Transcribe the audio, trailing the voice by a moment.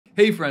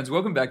Hey friends,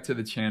 welcome back to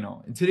the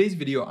channel. In today's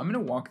video, I'm going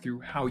to walk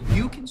through how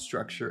you can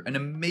structure an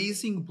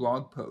amazing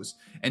blog post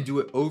and do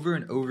it over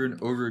and over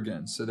and over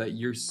again so that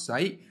your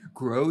site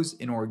grows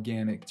in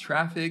organic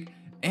traffic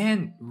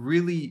and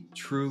really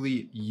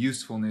truly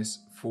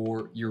usefulness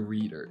for your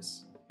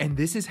readers. And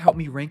this has helped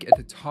me rank at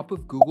the top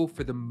of Google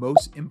for the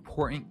most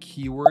important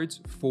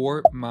keywords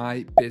for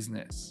my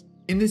business.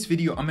 In this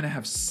video, I'm going to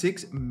have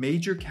 6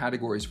 major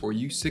categories for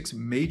you, 6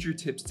 major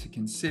tips to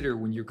consider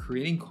when you're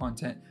creating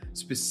content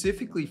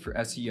specifically for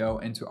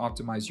SEO and to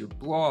optimize your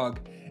blog.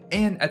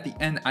 And at the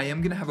end, I am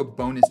going to have a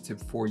bonus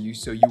tip for you,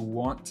 so you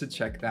want to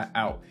check that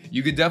out.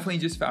 You could definitely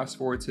just fast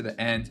forward to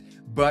the end,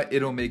 but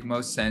it'll make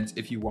most sense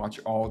if you watch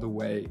all the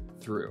way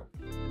through.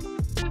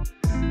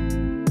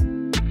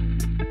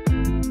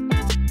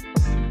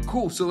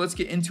 Cool, so let's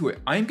get into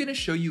it. I'm going to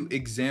show you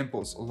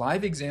examples,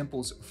 live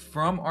examples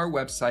from our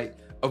website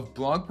of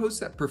blog posts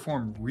that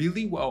perform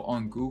really well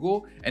on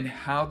Google and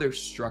how they're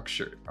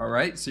structured, all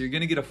right? So you're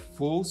gonna get a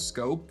full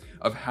scope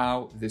of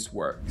how this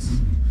works.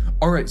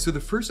 All right, so the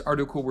first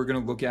article we're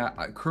gonna look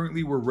at,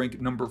 currently we're ranked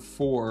number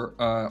 4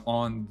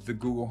 on the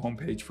Google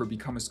homepage for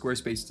Become a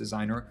Squarespace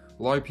Designer.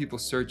 A lot of people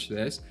search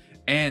this.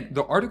 And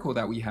the article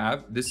that we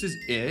have, this is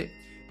it.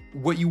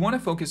 What you wanna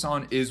focus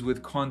on is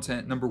with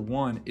content, number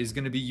 1 is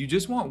gonna be, you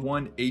just want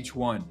one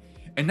H1,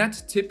 and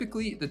that's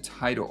typically the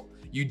title.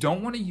 You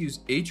don't want to use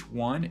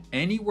H1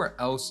 anywhere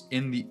else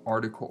in the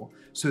article.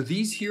 So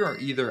these here are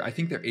either, I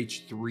think they're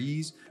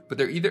H3s, but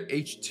they're either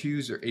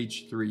H2s or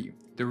H3.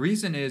 The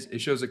reason is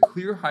it shows a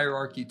clear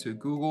hierarchy to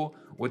Google,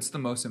 what's the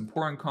most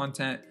important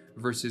content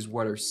versus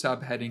what are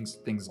subheadings,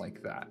 things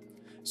like that.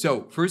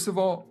 So first of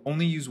all,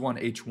 only use one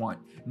H1.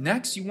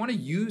 Next, you want to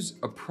use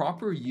a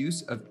proper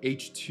use of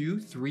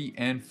H2, 3,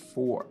 and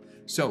 4.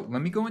 So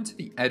let me go into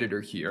the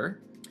editor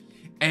here.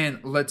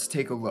 And let's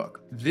take a look.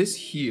 This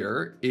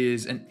here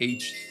is an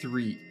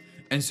H3.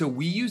 And so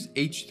we use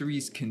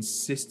H3s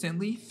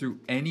consistently through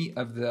any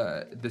of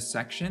the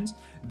sections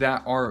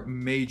that are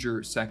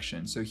major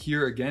sections. So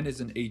here again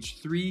is an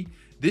H3.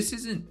 This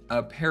isn't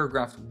a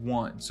paragraph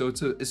 1. So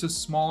it's a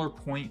smaller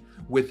point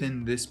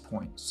within this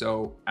point.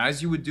 So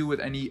as you would do with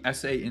any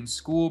essay in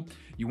school,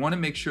 you want to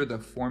make sure the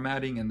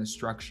formatting and the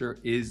structure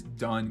is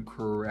done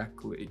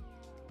correctly.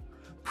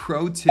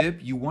 Pro tip,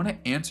 you want to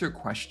answer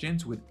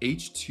questions with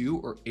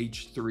H2 or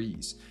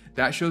H3s.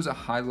 That shows a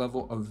high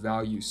level of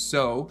value.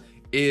 So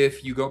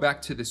if you go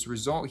back to this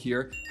result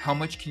here, how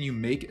much can you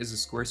make as a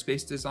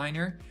Squarespace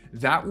designer?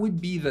 That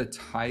would be the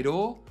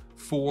title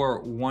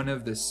for one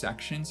of the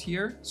sections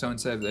here. So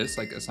instead of this,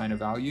 like assign a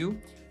value,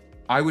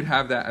 I would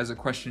have that as a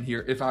question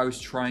here if I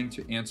was trying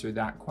to answer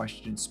that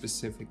question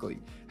specifically.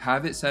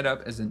 Have it set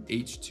up as an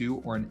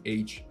H2 or an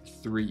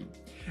H3.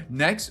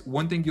 Next,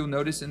 one thing you'll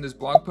notice in this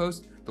blog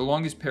post, the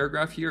longest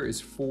paragraph here is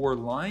 4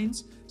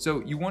 lines.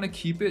 So you want to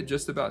keep it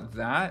just about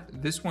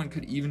that. This one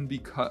could even be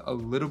cut a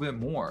little bit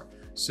more.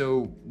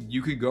 So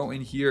you could go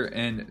in here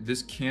and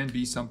this can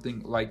be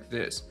something like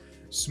this.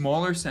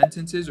 Smaller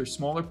sentences or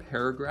smaller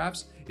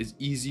paragraphs is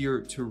easier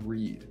to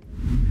read.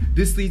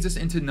 This leads us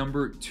into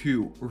number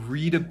 2,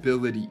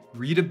 readability.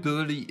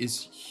 Readability is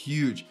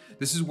huge.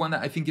 This is one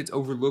that I think gets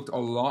overlooked a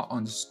lot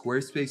on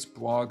Squarespace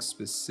blogs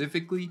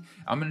specifically.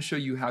 I'm going to show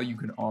you how you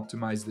can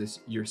optimize this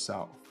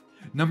yourself.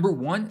 Number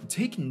 1,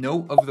 take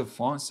note of the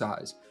font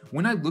size.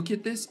 When I look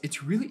at this,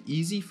 it's really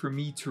easy for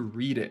me to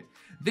read it.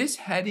 This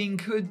heading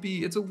could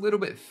be, it's a little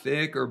bit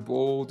thick or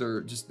bold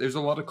or just there's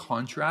a lot of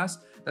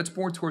contrast. That's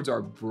more towards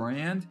our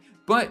brand,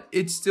 but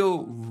it's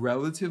still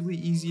relatively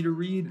easy to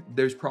read.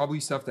 There's probably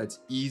stuff that's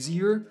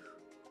easier.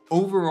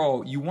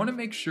 Overall, you want to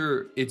make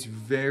sure it's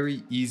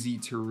very easy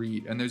to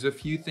read, and there's a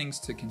few things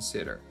to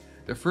consider.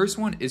 The first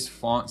one is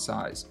font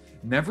size.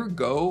 Never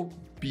go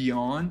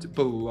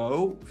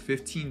below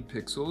 15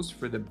 pixels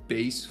for the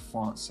base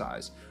font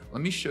size.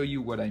 Let me show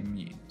you what I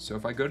mean. So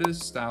if I go to the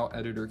style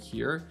editor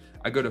here,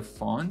 I go to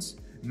fonts,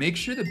 make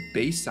sure the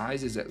base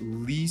size is at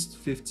least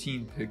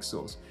 15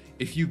 pixels.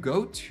 If you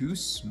go too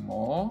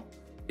small,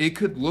 it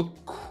could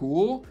look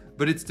cool,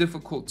 but it's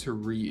difficult to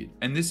read.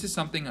 And this is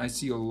something I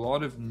see a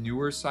lot of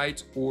newer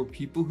sites or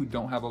people who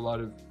don't have a lot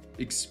of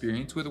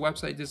experience with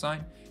website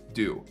design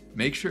do.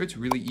 Make sure it's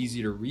really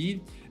easy to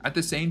read. At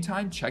the same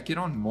time, check it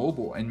on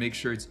mobile and make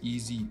sure it's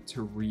easy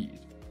to read.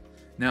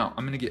 Now,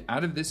 I'm going to get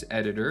out of this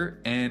editor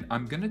and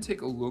I'm going to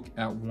take a look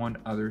at one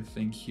other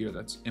thing here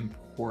that's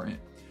important.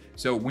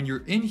 So when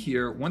you're in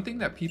here, one thing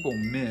that people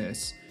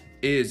miss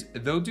is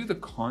they'll do the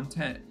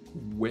content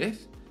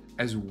width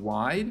as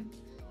wide,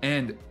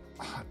 and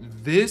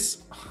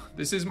this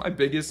is my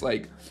biggest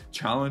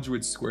challenge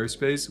with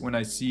Squarespace when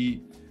I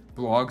see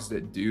blogs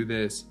that do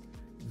this.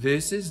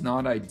 This is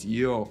not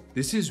ideal.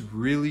 This is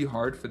really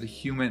hard for the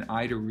human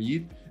eye to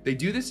read. They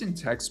do this in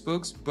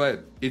textbooks,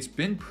 but it's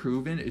been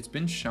proven, it's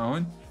been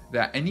shown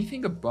that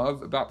anything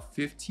above about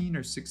 15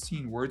 or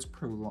 16 words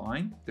per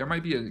line, there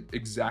might be an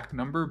exact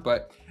number,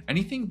 but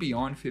anything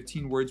beyond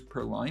 15 words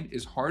per line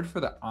is hard for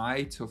the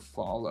eye to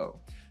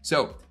follow.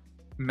 So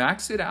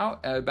max it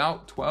out at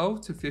about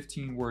 12 to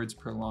 15 words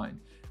per line.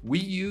 we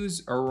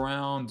use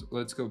around,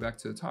 let's go back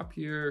to the top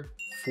here,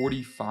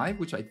 45,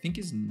 which I think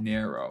is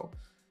narrow.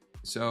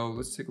 So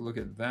let's take a look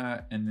at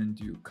that and then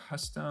do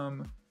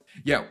custom.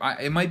 Yeah,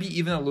 it might be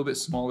even a little bit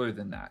smaller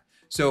than that.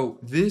 So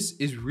this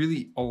is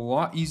really a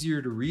lot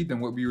easier to read than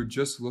what we were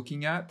just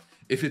looking at.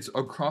 If it's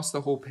across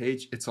the whole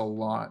page, it's a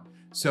lot.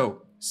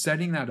 So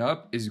setting that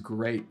up is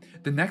great.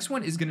 The next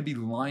one is going to be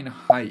line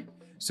height.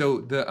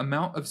 So the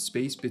amount of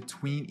space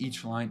between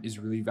each line is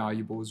really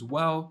valuable as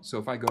well. So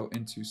if I go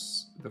into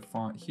the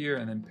font here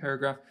and then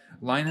paragraph,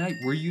 line height,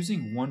 we're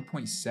using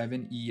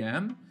 1.7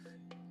 EM.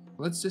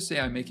 Let's just say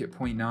I make it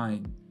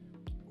 0.9,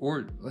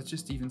 or let's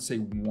just even say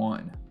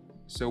 1.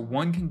 So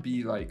 1 can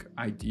be like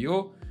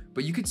ideal,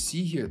 but you could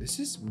see here, this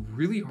is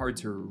really hard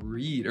to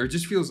read, or it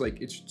just feels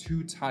like it's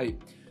too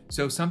tight.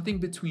 So something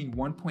between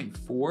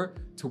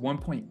 1.4 to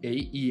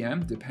 1.8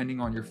 EM, depending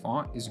on your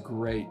font, is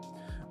great.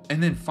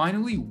 And then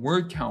finally,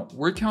 word count.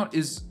 Word count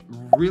is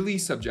really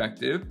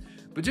subjective,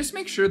 but just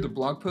make sure the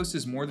blog post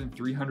is more than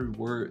 300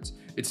 words.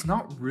 It's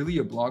not really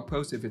a blog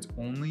post if it's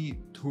only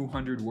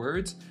 200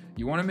 words.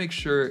 You want to make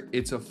sure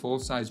it's a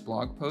full-size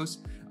blog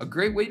post. A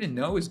great way to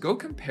know is go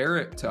compare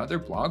it to other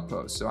blog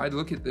posts. So I'd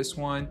look at this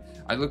one,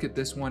 I'd look at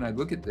this one, I'd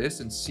look at this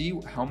and see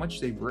how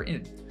much they've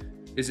written.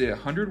 Is it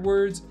 100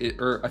 words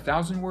or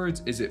 1,000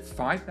 words? Is it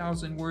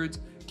 5,000 words?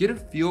 Get a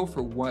feel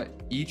for what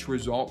each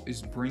result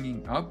is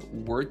bringing up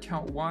word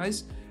count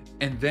wise,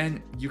 and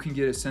then you can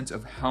get a sense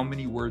of how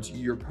many words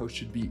your post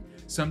should be.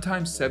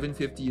 Sometimes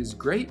 750 is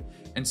great,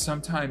 and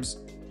sometimes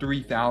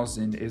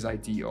 3,000 is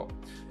ideal.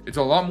 It's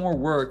a lot more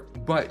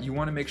work, but you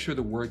want to make sure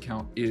the word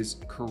count is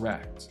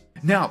correct.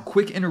 Now,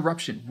 quick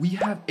interruption. We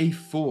have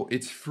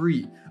it's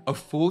free, a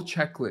full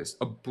checklist,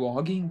 a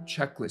blogging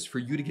checklist for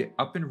you to get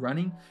up and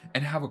running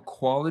and have a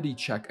quality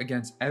check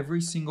against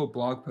every single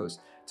blog post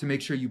to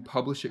make sure you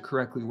publish it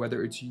correctly,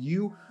 whether it's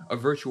you, a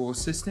virtual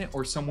assistant,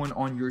 or someone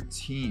on your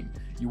team.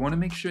 You want to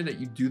make sure that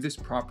you do this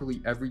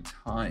properly every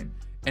time.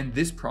 And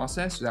this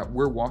process that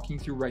we're walking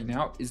through right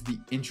now is the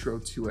intro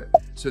to it.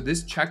 So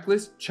this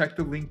checklist, check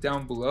the link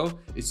down below,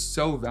 is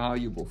so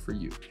valuable for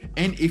you.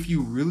 And if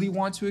you really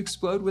want to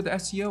explode with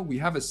SEO, we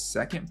have a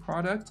second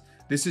product.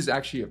 This is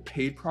actually a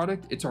paid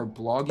product. It's our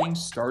blogging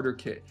starter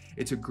kit.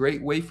 It's a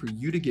great way for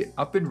you to get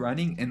up and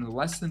running in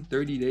less than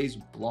 30 days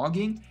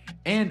blogging,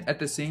 and at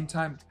the same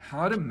time,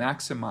 how to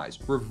maximize,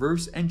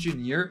 reverse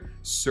engineer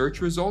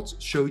search results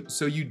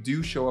so you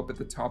do show up at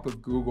the top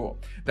of Google.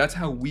 That's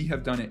how we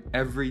have done it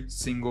every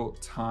single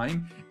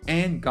time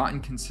and gotten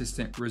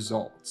consistent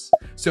results.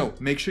 So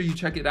make sure you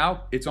check it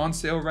out. It's on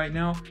sale right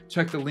now.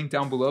 Check the link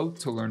down below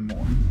to learn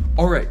more.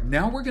 All right,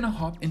 now we're gonna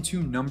hop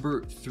into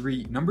number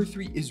 3. Number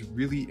 3 is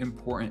really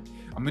important.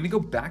 I'm gonna go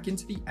back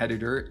into the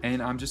editor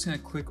and I'm just gonna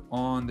click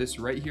on this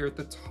right here at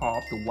the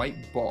top, the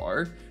white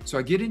bar. So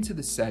I get into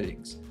the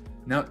settings.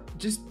 Now,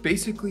 just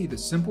basically the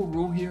simple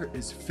rule here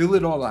is fill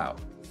it all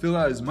out. Fill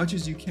out as much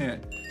as you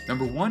can.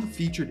 Number 1,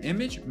 featured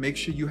image, make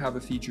sure you have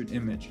a featured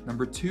image.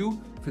 Number 2,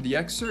 for the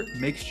excerpt,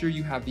 make sure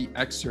you have the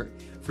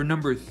excerpt. For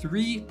number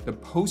 3, the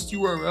post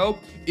URL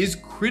is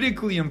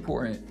critically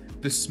important.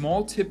 The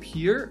small tip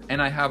here,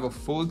 and I have a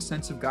full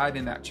extensive guide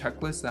in that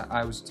checklist that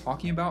I was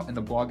talking about and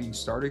the blogging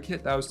starter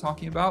kit that I was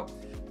talking about.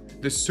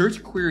 The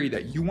search query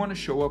that you want to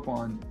show up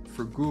on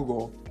for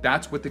Google,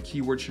 that's what the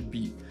keyword should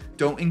be.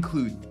 Don't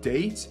include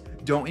dates,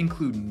 don't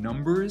include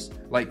numbers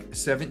like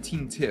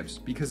 17 tips,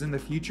 because in the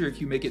future,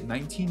 if you make it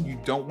 19, you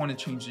don't want to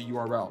change the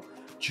URL.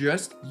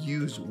 Just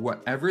use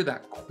whatever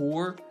that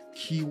core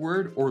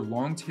keyword or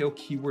long tail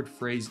keyword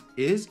phrase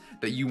is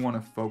that you want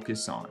to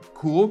focus on.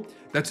 Cool?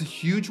 That's a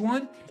huge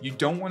one. You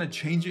don't want to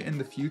change it in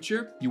the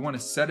future. You want to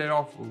set it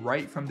off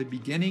right from the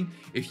beginning.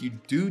 If you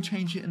do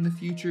change it in the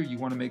future, you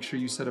want to make sure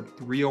you set up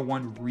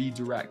 301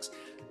 redirects.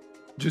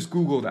 Just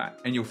Google that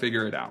and you'll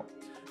figure it out.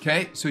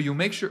 Okay, so you'll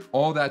make sure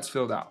all that's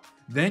filled out.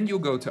 Then you'll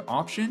go to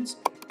options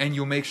and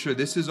you'll make sure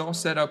this is all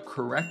set up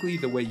correctly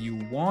the way you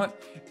want.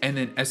 And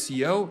then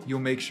SEO, you'll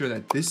make sure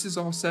that this is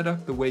all set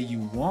up the way you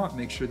want.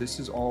 Make sure this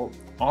is all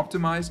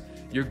optimized.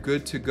 You're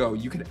good to go.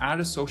 You could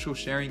add a social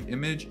sharing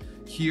image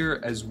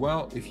here as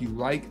well if you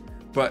like,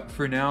 but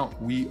for now,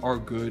 we are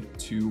good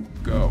to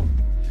go.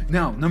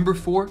 Now, number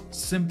 4,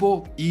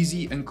 simple,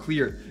 easy, and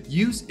clear.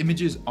 Use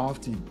images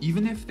often,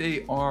 even if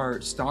they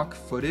are stock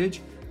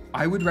footage.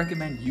 I would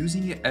recommend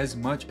using it as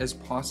much as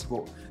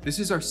possible. This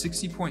is our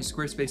 60-point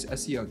Squarespace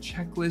SEO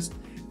checklist.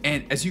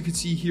 And as you can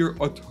see here,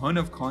 a ton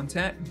of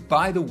content.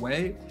 By the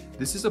way,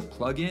 this is a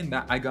plugin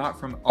that I got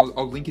from,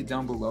 I'll link it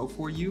down below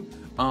for you,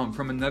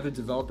 from another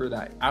developer that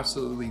I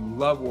absolutely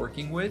love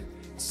working with.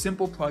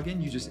 Simple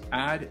plugin, you just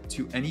add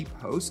to any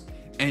post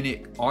and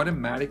it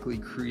automatically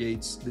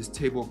creates this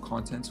table of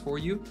contents for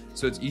you.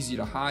 So it's easy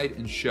to hide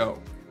and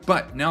show.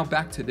 But now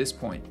back to this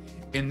point.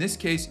 In this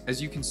case,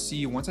 as you can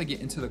see, once I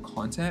get into the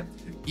content,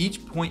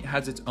 each point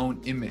has its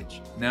own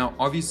image. Now,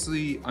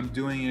 obviously I'm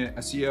doing it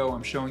SEO,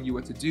 I'm showing you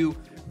what to do,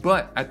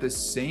 but at the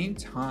same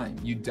time,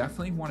 you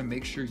definitely want to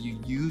make sure you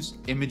use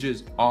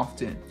images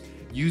often.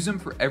 Use them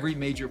for every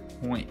major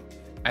point.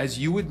 As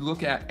you would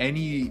look at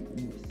any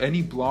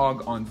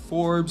blog on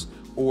Forbes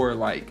or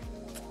like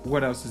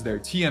What else is there?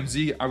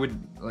 TMZ, I would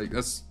like,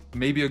 that's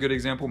maybe a good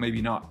example,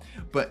 maybe not.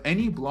 But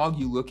any blog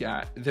you look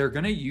at, they're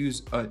gonna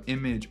use an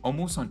image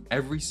almost on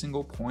every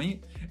single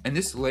point. And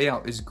this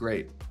layout is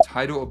great.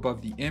 Title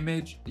above the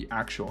image, the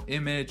actual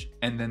image,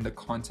 and then the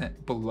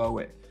content below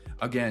it.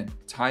 Again,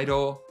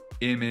 title,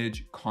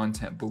 image,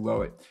 content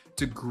below it.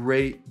 It's a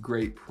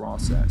great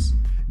process.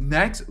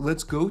 Next,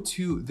 let's go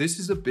to, this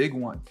is a big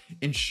one.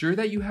 Ensure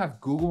that you have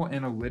Google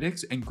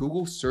Analytics and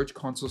Google Search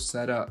Console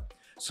set up.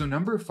 So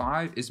number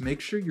 5 is make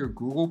sure your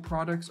Google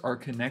products are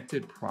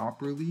connected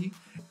properly.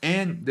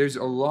 And there's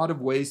a lot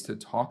of ways to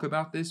talk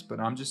about this, but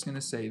I'm just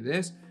gonna say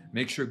this.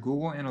 Make sure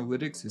Google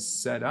Analytics is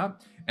set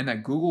up and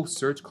that Google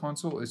Search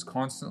Console is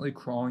constantly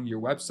crawling your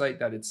website,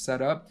 that it's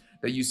set up,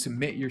 that you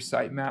submit your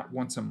sitemap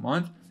once a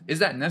month. Is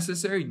that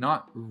necessary?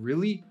 Not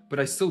really, but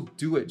I still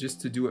do it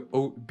just to do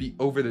it be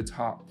over the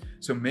top.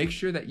 So make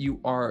sure that you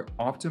are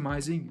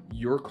optimizing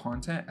your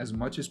content as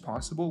much as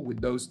possible with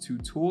those 2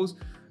 tools.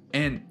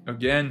 And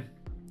again,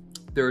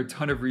 there are a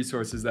ton of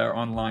resources that are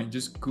online.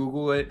 Just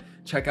Google it,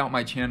 check out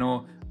my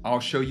channel. I'll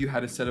show you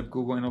how to set up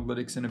Google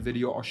Analytics in a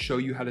video. I'll show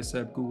you how to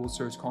set up Google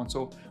Search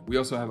Console. We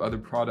also have other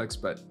products,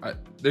 but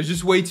there's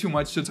just way too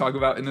much to talk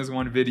about in this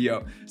one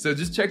video. So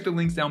just check the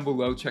links down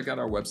below, check out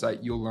our website,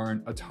 you'll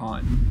learn a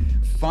ton.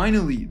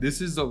 Finally, this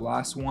is the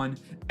last one,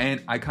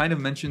 and I kind of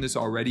mentioned this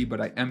already,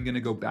 but I am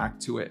gonna go back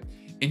to it.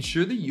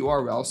 Ensure the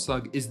URL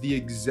slug is the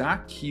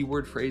exact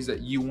keyword phrase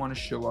that you wanna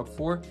show up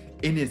for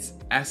in its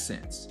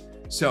essence.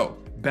 So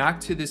back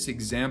to this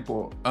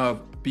example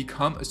of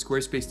become a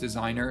Squarespace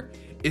designer.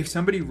 If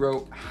somebody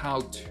wrote how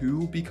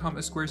to become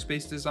a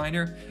Squarespace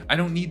designer, I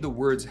don't need the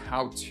words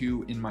how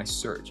to in my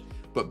search,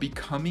 but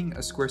becoming a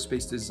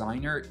Squarespace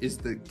designer is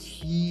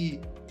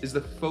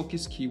the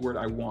focus keyword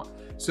I want.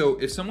 So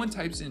if someone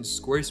types in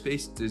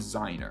Squarespace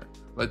designer,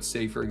 let's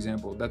say for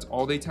example, that's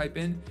all they type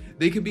in,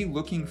 they could be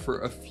looking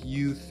for a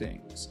few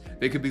things.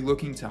 They could be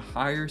looking to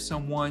hire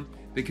someone,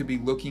 they could be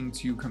looking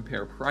to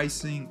compare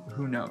pricing,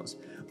 who knows.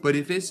 But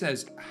if it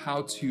says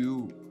how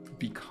to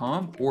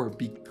become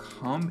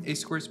a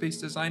Squarespace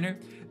designer,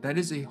 that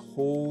is a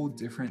whole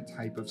different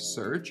type of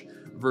search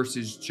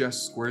versus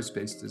just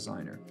Squarespace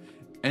designer.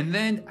 And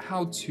then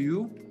how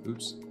to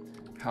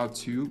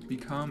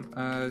become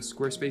a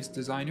Squarespace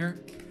designer,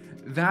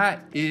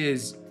 that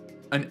is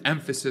an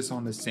emphasis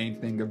on the same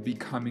thing of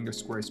becoming a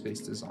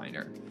Squarespace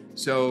designer.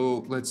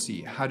 So let's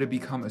see, how to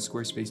become a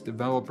Squarespace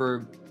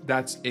developer,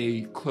 that's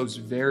a close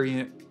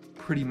variant,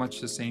 pretty much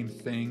the same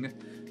thing.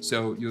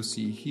 So you'll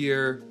see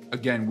here,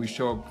 again, we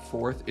show up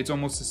 4th. It's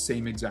almost the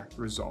same exact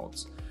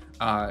results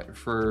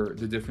for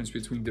the difference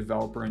between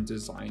developer and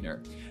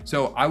designer.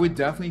 So I would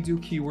definitely do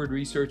keyword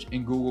research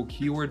in Google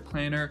Keyword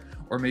Planner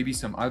or maybe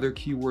some other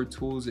keyword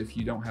tools if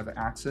you don't have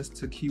access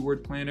to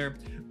Keyword Planner.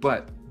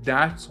 But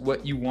that's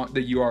what you want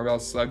the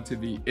URL slug to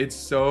be. It's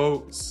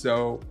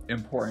so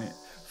important.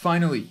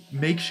 Finally,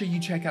 make sure you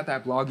check out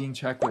that blogging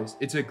checklist.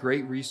 It's a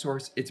great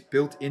resource. It's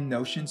built in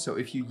Notion. So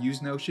if you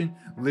use Notion,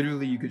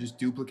 literally you could just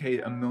duplicate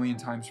it 1,000,000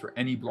 times for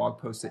any blog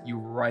post that you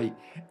write.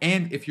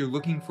 And if you're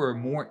looking for a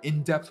more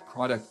in-depth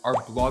product, our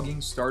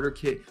blogging starter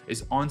kit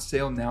is on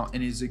sale now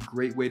and is a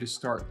great way to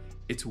start.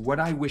 It's what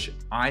I wish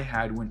I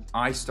had when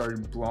I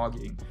started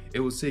blogging.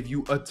 It will save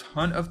you a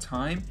ton of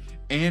time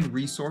and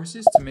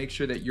resources to make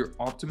sure that you're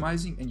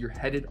optimizing and you're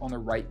headed on the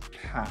right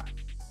path.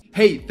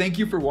 Hey, thank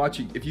you for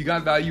watching. If you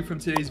got value from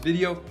today's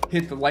video,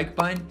 hit the like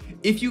button.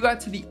 If you got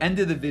to the end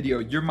of the video,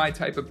 you're my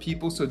type of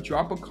people, so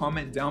drop a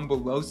comment down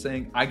below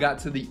saying I got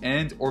to the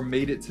end or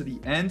made it to the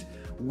end.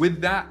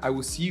 With that, I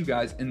will see you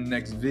guys in the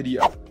next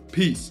video.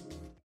 Peace.